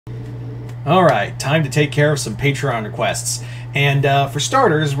Alright, time to take care of some Patreon requests. And for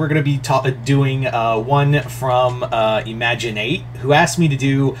starters, we're going to be doing one from Imaginate, who asked me to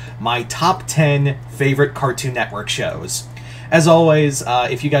do my top 10 favorite Cartoon Network shows. As always,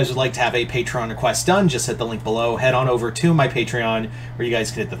 if you guys would like to have a Patreon request done, just hit the link below. Head on over to my Patreon, where you guys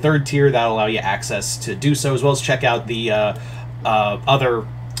can hit the third tier. That'll allow you access to do so, as well as check out the other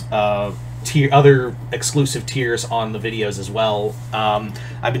exclusive tiers on the videos as well.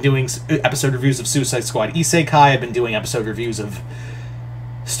 I've been doing episode reviews of Suicide Squad Isekai. I've been doing episode reviews of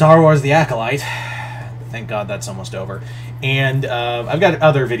Star Wars The Acolyte. Thank God that's almost over. And I've got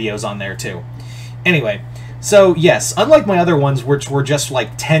other videos on there too. Anyway, so yes, unlike my other ones, which were just like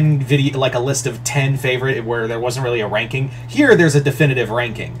 10 video, like a list of 10 favorite, where there wasn't really a ranking, here there's a definitive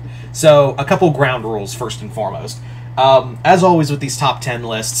ranking. So a couple ground rules first and foremost. As always with these top 10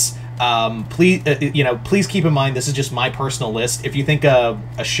 lists, please keep in mind this is just my personal list. If you think a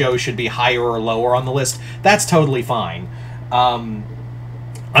show should be higher or lower on the list, that's totally fine.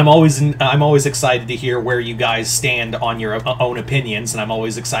 I'm always excited to hear where you guys stand on your own opinions, and I'm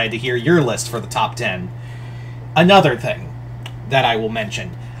always excited to hear your list for the top 10. Another thing that I will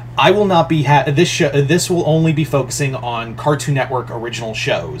mention, I will not be this will only be focusing on Cartoon Network original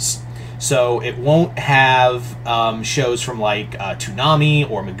shows. So it won't have shows from like Toonami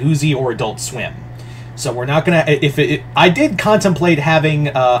or Maguzi or Adult Swim. So we're not gonna. I did contemplate having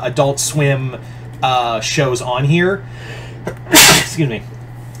Adult Swim shows on here. Excuse me,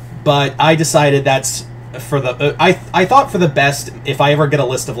 but I decided that's for the. I thought for the best, if I ever get a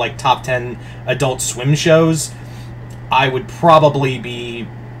list of like top 10 Adult Swim shows, I would probably be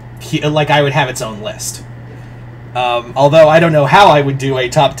like I would have its own list. Although I don't know how I would do a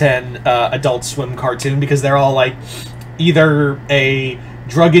top 10 Adult Swim cartoon, because they're all like either a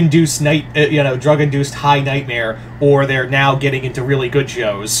drug-induced drug-induced high nightmare, or they're now getting into really good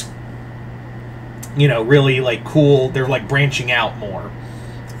shows. You know, really like cool. They're like branching out more.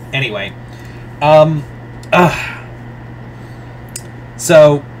 Anyway,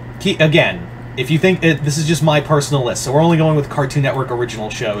 so again, if you think this is just my personal list, so we're only going with Cartoon Network original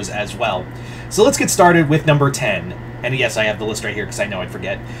shows as well. So let's get started with number 10. And yes, I have the list right here because I know I'd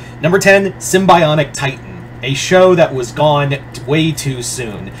forget. Number 10, Symbionic Titan, a show that was gone way too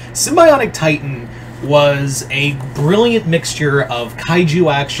soon. Symbionic Titan was a brilliant mixture of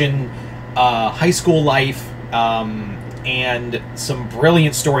kaiju action, high school life, and some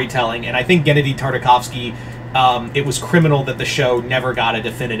brilliant storytelling. And I think Gennady Tartakovsky, it was criminal that the show never got a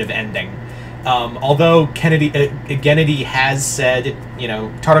definitive ending. Although Gennady has said,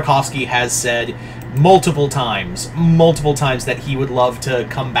 Tartakovsky has said multiple times that he would love to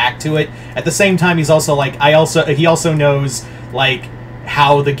come back to it. At the same time, he's also like, he also knows like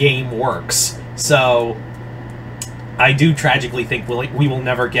how the game works. So I do tragically think we will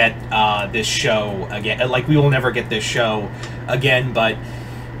never get this show again. Like, we will never get this show again. But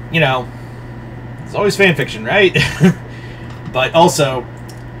it's always fan fiction, right? But also,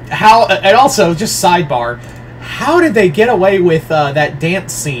 just sidebar, how did they get away with that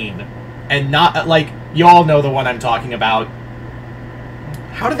dance scene and not, like, you all know the one I'm talking about.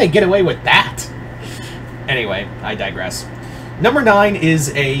 How did they get away with that? Anyway, I digress. Number 9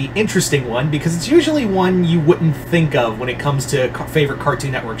 is a interesting one, because it's usually one you wouldn't think of when it comes to favorite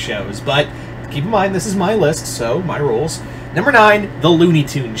Cartoon Network shows, but keep in mind, this is my list, so my rules. Number 9, The Looney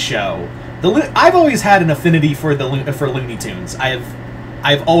Tunes Show. I've always had an affinity for Looney Tunes.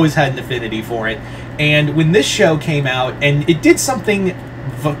 I've always had an affinity for it, and when this show came out, and it did something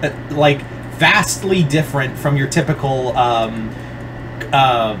like vastly different from your typical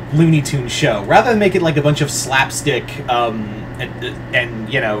Looney Tunes show. Rather than make it like a bunch of slapstick and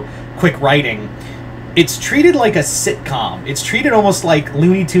quick writing, it's treated like a sitcom. It's treated almost like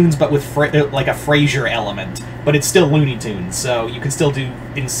Looney Tunes, but with like a Frasier element. But it's still Looney Tunes, so you can still do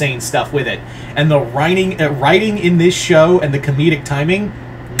insane stuff with it. And the writing in this show and the comedic timing,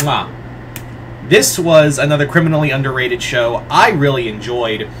 mwah. This was another criminally underrated show. I really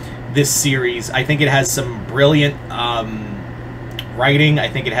enjoyed this series. I think it has some brilliant writing. I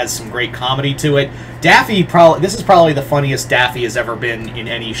think it has some great comedy to it. Daffy, this is probably the funniest Daffy has ever been in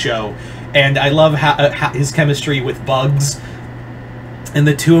any show. And I love how his chemistry with Bugs. And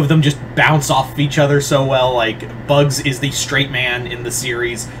the two of them just bounce off of each other so well. Like, Bugs is the straight man in the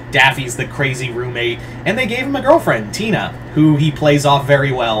series, Daffy's the crazy roommate, and they gave him a girlfriend, Tina, who he plays off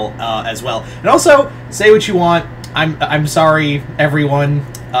very well as well. And also, say what you want, I'm sorry, everyone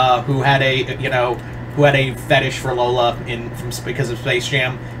who had a fetish for Lola because of Space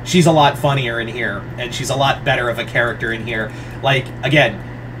Jam. She's a lot funnier in here, and she's a lot better of a character in here. Like, again,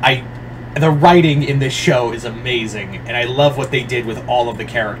 the writing in this show is amazing, and I love what they did with all of the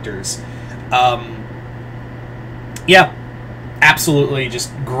characters. Yeah, absolutely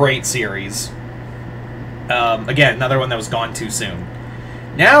just great series. Again, another one that was gone too soon.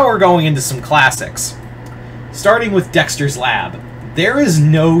 Now we're going into some classics. Starting with Dexter's Lab. There is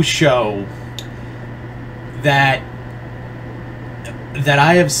no show that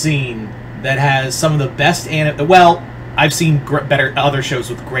I have seen that has some of the best well, I've seen better other shows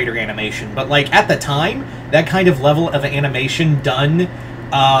with greater animation, but like at the time, that kind of level of animation done,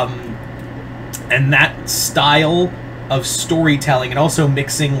 and that style of storytelling, and also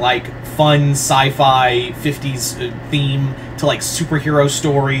mixing like fun sci-fi 50s theme to like superhero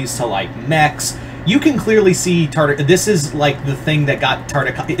stories to like mechs. You can clearly see this is like the thing that got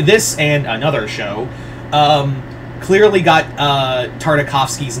this and another show clearly got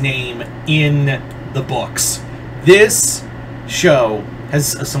Tartakovsky's name in the books. This show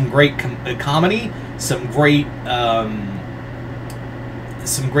has some great comedy, some great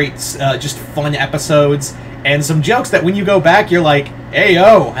just fun episodes, and some jokes that when you go back, you're like, hey,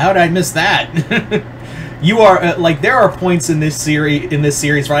 oh, how did I miss that? You are, like, there are points in this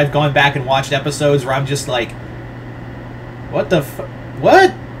series where I've gone back and watched episodes where I'm just like, what the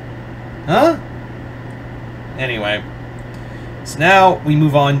what? Huh? Anyway. So now we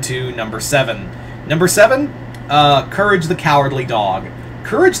move on to number 7. Number 7, Courage the Cowardly Dog.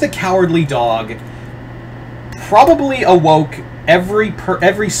 Courage the Cowardly Dog probably awoke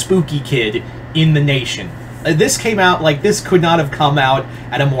every spooky kid in the nation. This came out, like, this could not have come out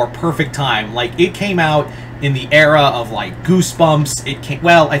at a more perfect time. Like, it came out in the era of, like, Goosebumps.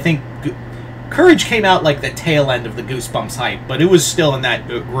 Well, I think Courage came out, like, the tail end of the Goosebumps hype, but it was still in that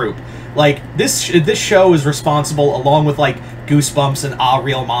group. Like, this show is responsible, along with, like, Goosebumps and Ah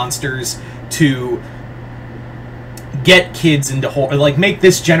Real Monsters, to get kids into horror, like, make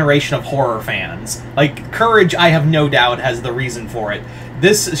this generation of horror fans. Like, Courage, I have no doubt, has the reason for it.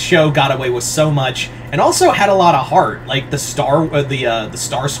 This show got away with so much, and also had a lot of heart. Like the Star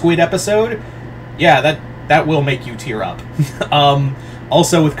Squid episode, yeah, that will make you tear up.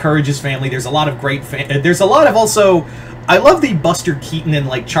 Also with Courage's family, there's a lot of great. There's a lot of also. I love the Buster Keaton and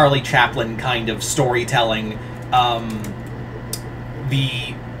like Charlie Chaplin kind of storytelling.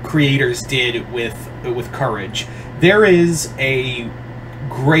 The creators did with Courage. There is a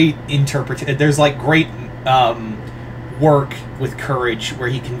great interpretation. There's like great. Work with Courage where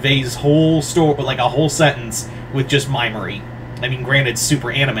he conveys whole story, like a whole sentence with just mimery. I mean, granted, super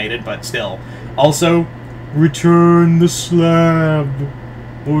animated, but still. Also, return the slab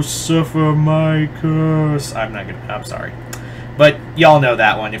or suffer my curse. I'm sorry, but y'all know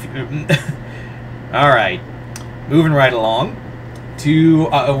that one. If you, all right, moving right along to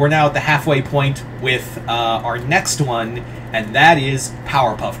we're now at the halfway point with our next one, and that is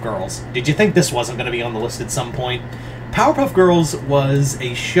Powerpuff Girls. Did you think this wasn't going to be on the list at some point? Powerpuff Girls was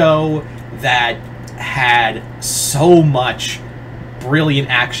a show that had so much brilliant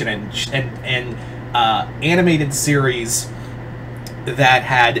action and animated series that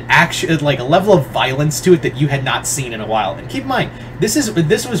had action, like a level of violence to it that you had not seen in a while. And keep in mind, this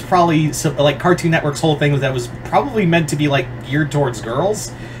was probably like Cartoon Network's whole thing was probably meant to be like geared towards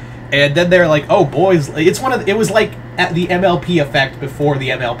girls, and then they're like, oh boys, it was like at the MLP effect before the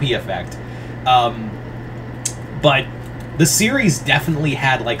MLP effect, but the series definitely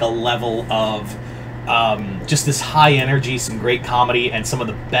had like a level of just this high energy, some great comedy, and some of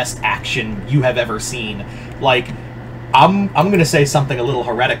the best action you have ever seen. Like, I'm gonna say something a little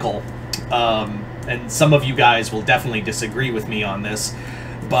heretical, and some of you guys will definitely disagree with me on this,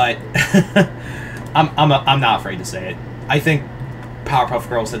 but I'm not afraid to say it. I think Powerpuff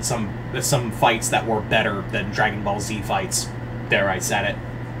Girls had some fights that were better than Dragon Ball Z fights. There, I said it.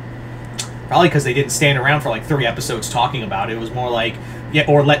 Probably because they didn't stand around for like 3 episodes talking about it. It was more like, yeah,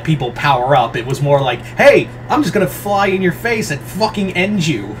 or let people power up. It was more like, hey, I'm just gonna fly in your face and fucking end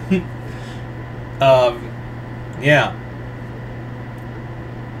you. Yeah.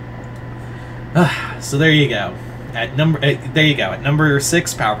 So there you go. At number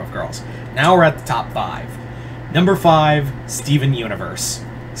 6, Powerpuff Girls. Now we're at the top 5. Number 5, Steven Universe.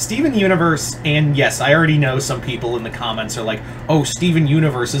 Steven Universe, and yes, I already know some people in the comments are like, oh, Steven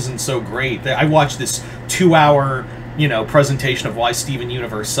Universe isn't so great. I watched this 2-hour, presentation of why Steven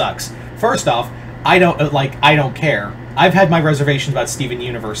Universe sucks. First off, I don't care. I've had my reservations about Steven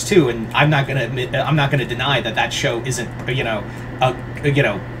Universe too, and I'm not gonna deny that show isn't,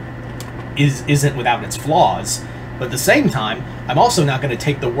 isn't without its flaws. But at the same time, I'm also not going to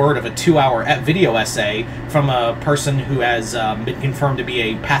take the word of a 2-hour video essay from a person who has been confirmed to be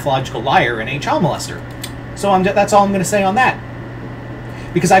a pathological liar and a child molester. So that's all I'm going to say on that.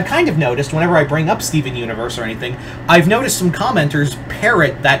 Because I've kind of noticed, whenever I bring up Steven Universe or anything, I've noticed some commenters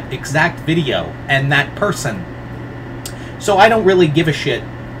parrot that exact video and that person. So I don't really give a shit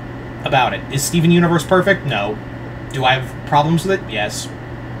about it. Is Steven Universe perfect? No. Do I have problems with it? Yes.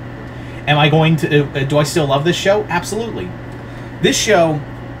 Am I going to... do I still love this show? Absolutely. This show...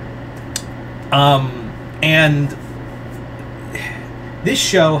 and... this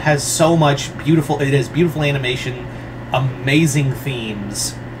show has so much beautiful... It has beautiful animation, amazing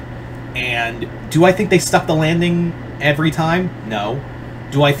themes, and do I think they stuck the landing every time? No.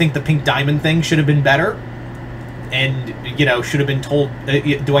 Do I think the Pink Diamond thing should have been better? And, you know, should have been told...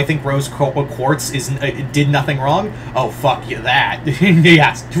 do I think Rose Quartz did nothing wrong? Oh, fuck you, that.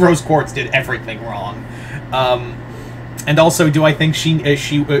 Yes, Rose Quartz did everything wrong. And also, do I think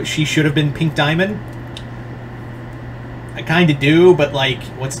she should have been Pink Diamond? I kind of do, but, like,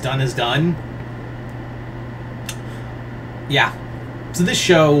 what's done is done. Yeah. So this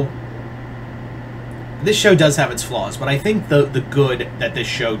show does have its flaws, but I think the good that this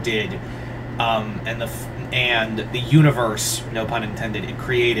show did, and the universe, no pun intended, it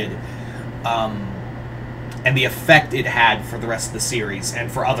created, and the effect it had for the rest of the series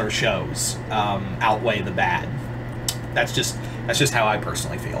and for other shows, outweigh the bad. That's just how I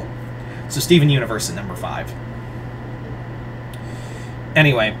personally feel. So Steven Universe at number 5.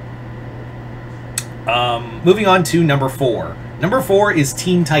 Anyway, moving on to number 4. Number 4 is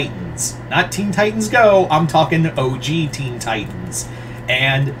Teen Titans. Not Teen Titans Go, I'm talking OG Teen Titans.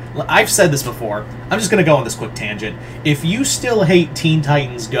 And I've said this before, I'm just going to go on this quick tangent. If you still hate Teen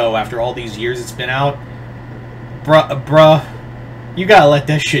Titans Go after all these years it's been out, bruh, you gotta let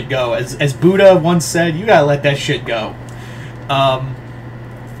that shit go. As Buddha once said, you gotta let that shit go.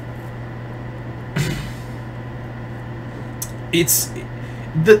 It's...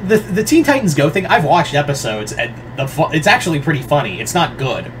 The Teen Titans Go thing, I've watched episodes, and it's actually pretty funny. It's not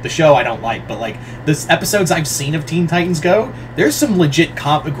good. The show I don't like, but, like, the episodes I've seen of Teen Titans Go, there's some legit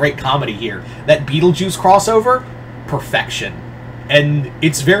great comedy here. That Beetlejuice crossover, perfection. And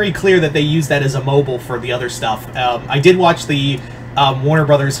it's very clear that they use that as a mobile for the other stuff. I did watch the Warner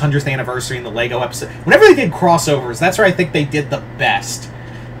Brothers 100th anniversary and the Lego episode. Whenever they did crossovers, that's where I think they did the best.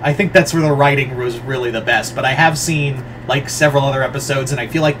 I think that's where the writing was really the best, but I have seen, like, several other episodes, and I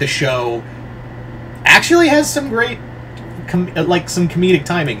feel like the show actually has some great, some comedic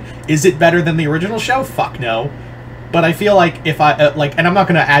timing. Is it better than the original show? Fuck no. But I feel like if I, and I'm not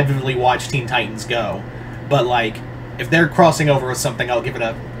going to avidly watch Teen Titans Go, but, like, if they're crossing over with something, I'll give it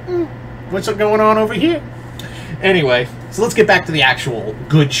a, what's going on over here? Anyway, so let's get back to the actual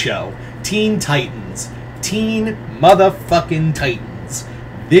good show. Teen Titans. Teen motherfucking Titans.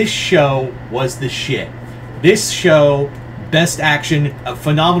 This show was the shit. This show, best action,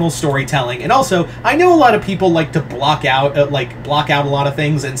 phenomenal storytelling, and also, I know a lot of people like to block out a lot of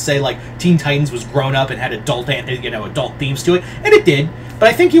things and say, like, Teen Titans was grown up and had adult themes to it, and it did. But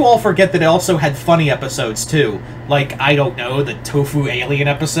I think you all forget that it also had funny episodes too. Like, I don't know, the Tofu Alien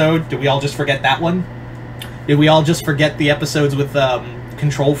episode. Did we all just forget that one? Did we all just forget the episodes with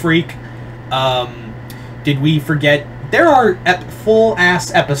Control Freak? Did we forget? There are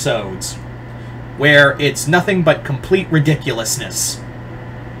full-ass episodes where it's nothing but complete ridiculousness,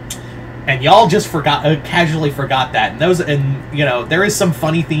 and y'all just casually forgot that. And there is some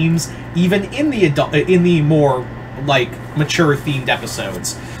funny themes even in the more, like, mature themed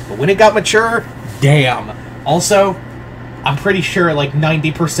episodes. But when it got mature, damn. Also, I'm pretty sure like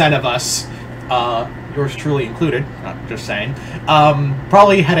 90% of us, yours truly included, not just saying,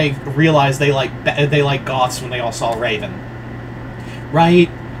 probably had to realize they like goths when they all saw Raven, right?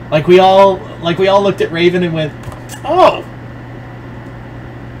 Like we all looked at Raven and went, "Oh,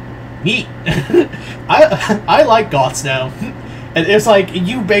 neat." I like goths now. And it's like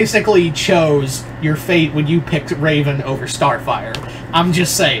you basically chose your fate when you picked Raven over Starfire. I'm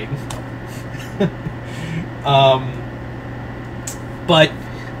just saying. But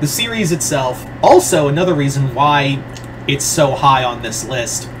the series itself, also another reason why it's so high on this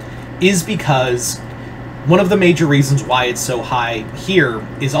list, is because one of the major reasons why it's so high here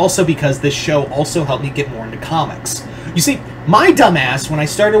is also because this show also helped me get more into comics. You see, my dumbass, when I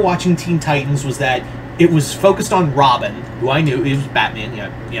started watching Teen Titans, was that it was focused on Robin, who I knew, it was Batman,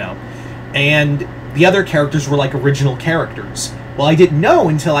 and the other characters were like original characters. Well, I didn't know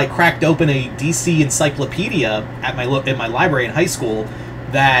until I cracked open a DC encyclopedia at my library in high school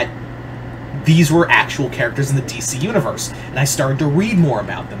that these were actual characters in the DC universe. And I started to read more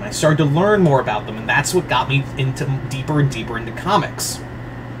about them. I started to learn more about them, and that's what got me into deeper and deeper into comics.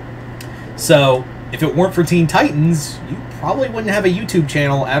 So, if it weren't for Teen Titans, you probably wouldn't have a YouTube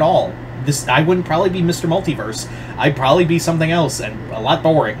channel at all. I wouldn't probably be Mr. Multiverse. I'd probably be something else, and a lot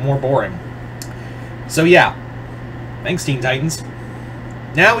more boring. So yeah, thanks, Teen Titans.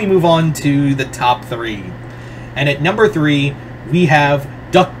 Now we move on to the top 3. And at number 3, we have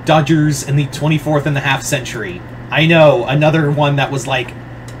Duck Dodgers in the 24th and a half century. I know, another one that was like,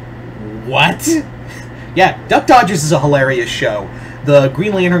 what? Yeah, Duck Dodgers is a hilarious show. The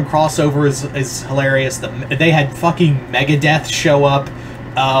Green Lantern crossover is hilarious. They had fucking Megadeth show up.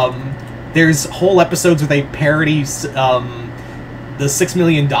 There's whole episodes where they parody the $6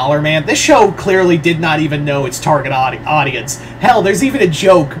 Million Man. This show clearly did not even know its target audience. Hell, there's even a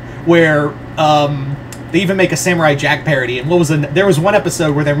joke where they even make a Samurai Jack parody. And there was one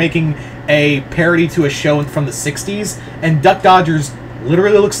episode where they're making a parody to a show from the 60s, and Duck Dodgers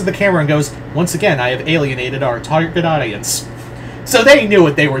literally looks at the camera and goes, "Once again, I have alienated our target audience." So they knew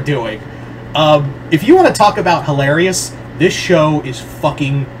what they were doing. If you want to talk about hilarious, this show is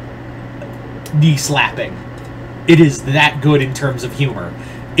fucking knee-slapping. It is that good in terms of humor.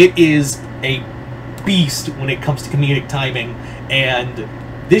 It is a beast when it comes to comedic timing, and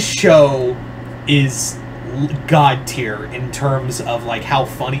this show is god tier in terms of like how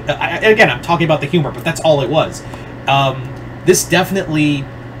funny. Again, I'm talking about the humor, but that's all it was. This definitely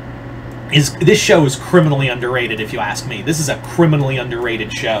is. This show is criminally underrated, if you ask me. This is a criminally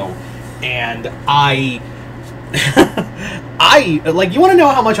underrated show, and I like. You want to know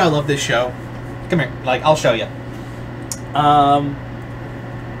how much I love this show? Come here, like I'll show you.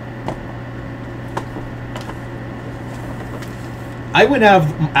 I went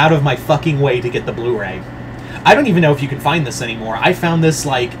out of my fucking way to get the Blu-ray. I don't even know if you can find this anymore. I found this,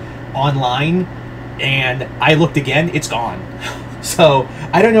 like, online, and I looked again, it's gone. So,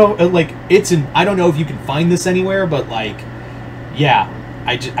 I don't know, like, I don't know if you can find this anywhere, but, like, yeah,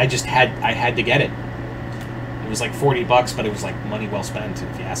 I had to get it. It was like $40, but it was, like, money well spent,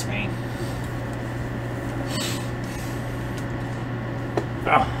 if you ask me.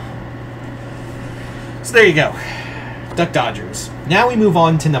 Oh. So there you go. Duck Dodgers. Now we move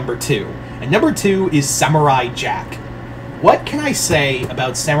on to number 2. And number 2 is Samurai Jack. What can I say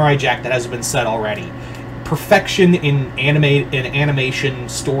about Samurai Jack that hasn't been said already? Perfection in animation,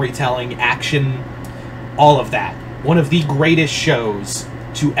 storytelling, action, all of that. One of the greatest shows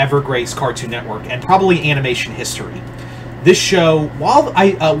to ever grace Cartoon Network, and probably animation history. This show,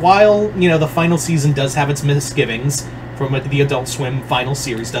 while you know, the final season does have its misgivings, from the Adult Swim final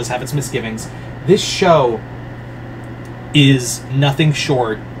series does have its misgivings, this show is nothing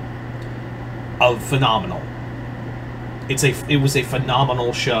short of phenomenal. It was a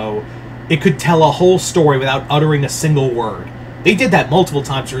phenomenal show. It could tell a whole story without uttering a single word. They did that multiple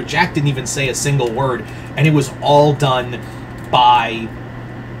times where Jack didn't even say a single word, and it was all done by,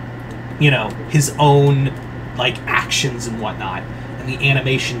 you know, his own, like, actions and whatnot, and the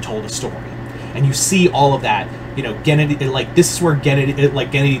animation told a story. And you see all of that, you know, Gennady, like, this is where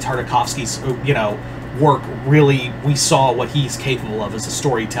Gennady Tartakovsky's, you know, work really, we saw what he's capable of as a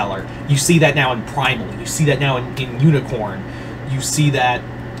storyteller. You see that now in Primal, you see that now in Unicorn, you see that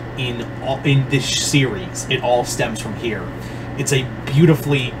in this series. It all stems from here. It's a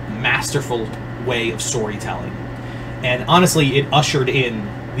beautifully masterful way of storytelling, and honestly, it ushered in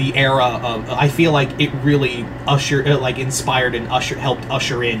the era of. I feel like it really inspired and helped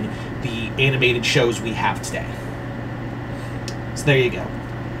usher in the animated shows we have today. So there you go.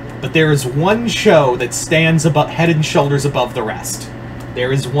 But there is one show that stands head and shoulders above the rest.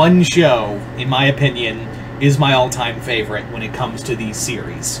 There is one show, in my opinion, is my all-time favorite when it comes to these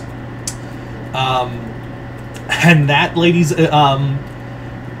series. And that, ladies and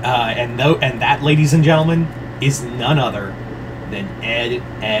gentlemen, is none other than Ed,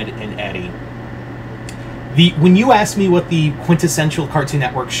 and Eddie. When you ask me what the quintessential Cartoon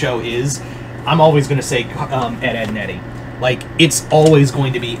Network show is, I'm always going to say Ed, and Eddie. Like, it's always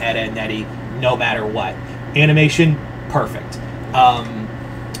going to be Ed, and Eddie, no matter what. Animation, perfect.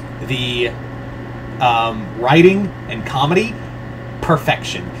 The writing and comedy,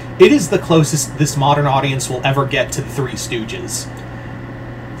 perfection. It is the closest this modern audience will ever get to the Three Stooges.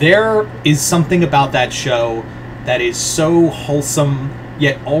 There is something about that show that is so wholesome,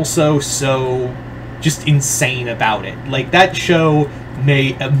 yet also so just insane about it. Like, that show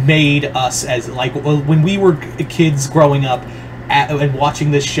made us, as, like, when we were kids growing up and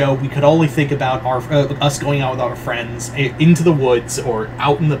watching this show, we could only think about us going out with our friends into the woods or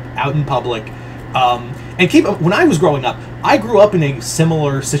out in public. When I was growing up, I grew up in a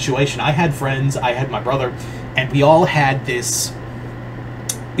similar situation. I had friends, I had my brother, and we all had this.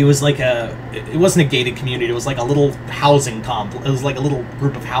 It was like it wasn't a gated community. It was like a little housing complex. It was like a little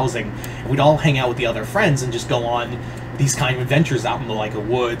group of housing. We'd all hang out with the other friends and just go on these kind of adventures out in the like a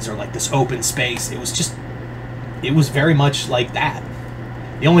woods or like this open space. It was very much like that.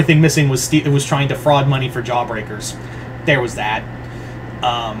 The only thing missing was it was trying to fraud money for Jawbreakers. There was that.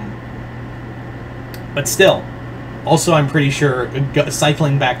 But still, also I'm pretty sure,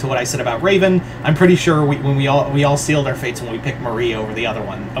 cycling back to what I said about Raven, I'm pretty sure we all sealed our fates when we picked Marie over the other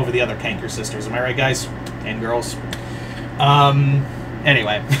one, over the other Kanker sisters. Am I right, guys and girls?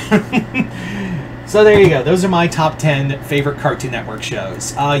 Anyway. So there you go. Those are my top 10 favorite Cartoon Network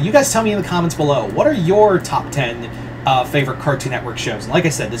shows. You guys tell me in the comments below, what are your top 10 favorite Cartoon Network shows? And like I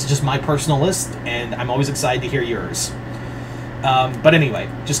said, this is just my personal list, and I'm always excited to hear yours. But anyway,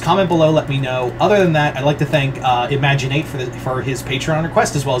 just comment below, let me know. Other than that, I'd like to thank Imaginate for his Patreon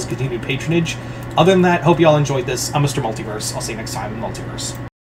request, as well as continued patronage. Other than that, hope you all enjoyed this. I'm Mr. Multiverse. I'll see you next time in the Multiverse.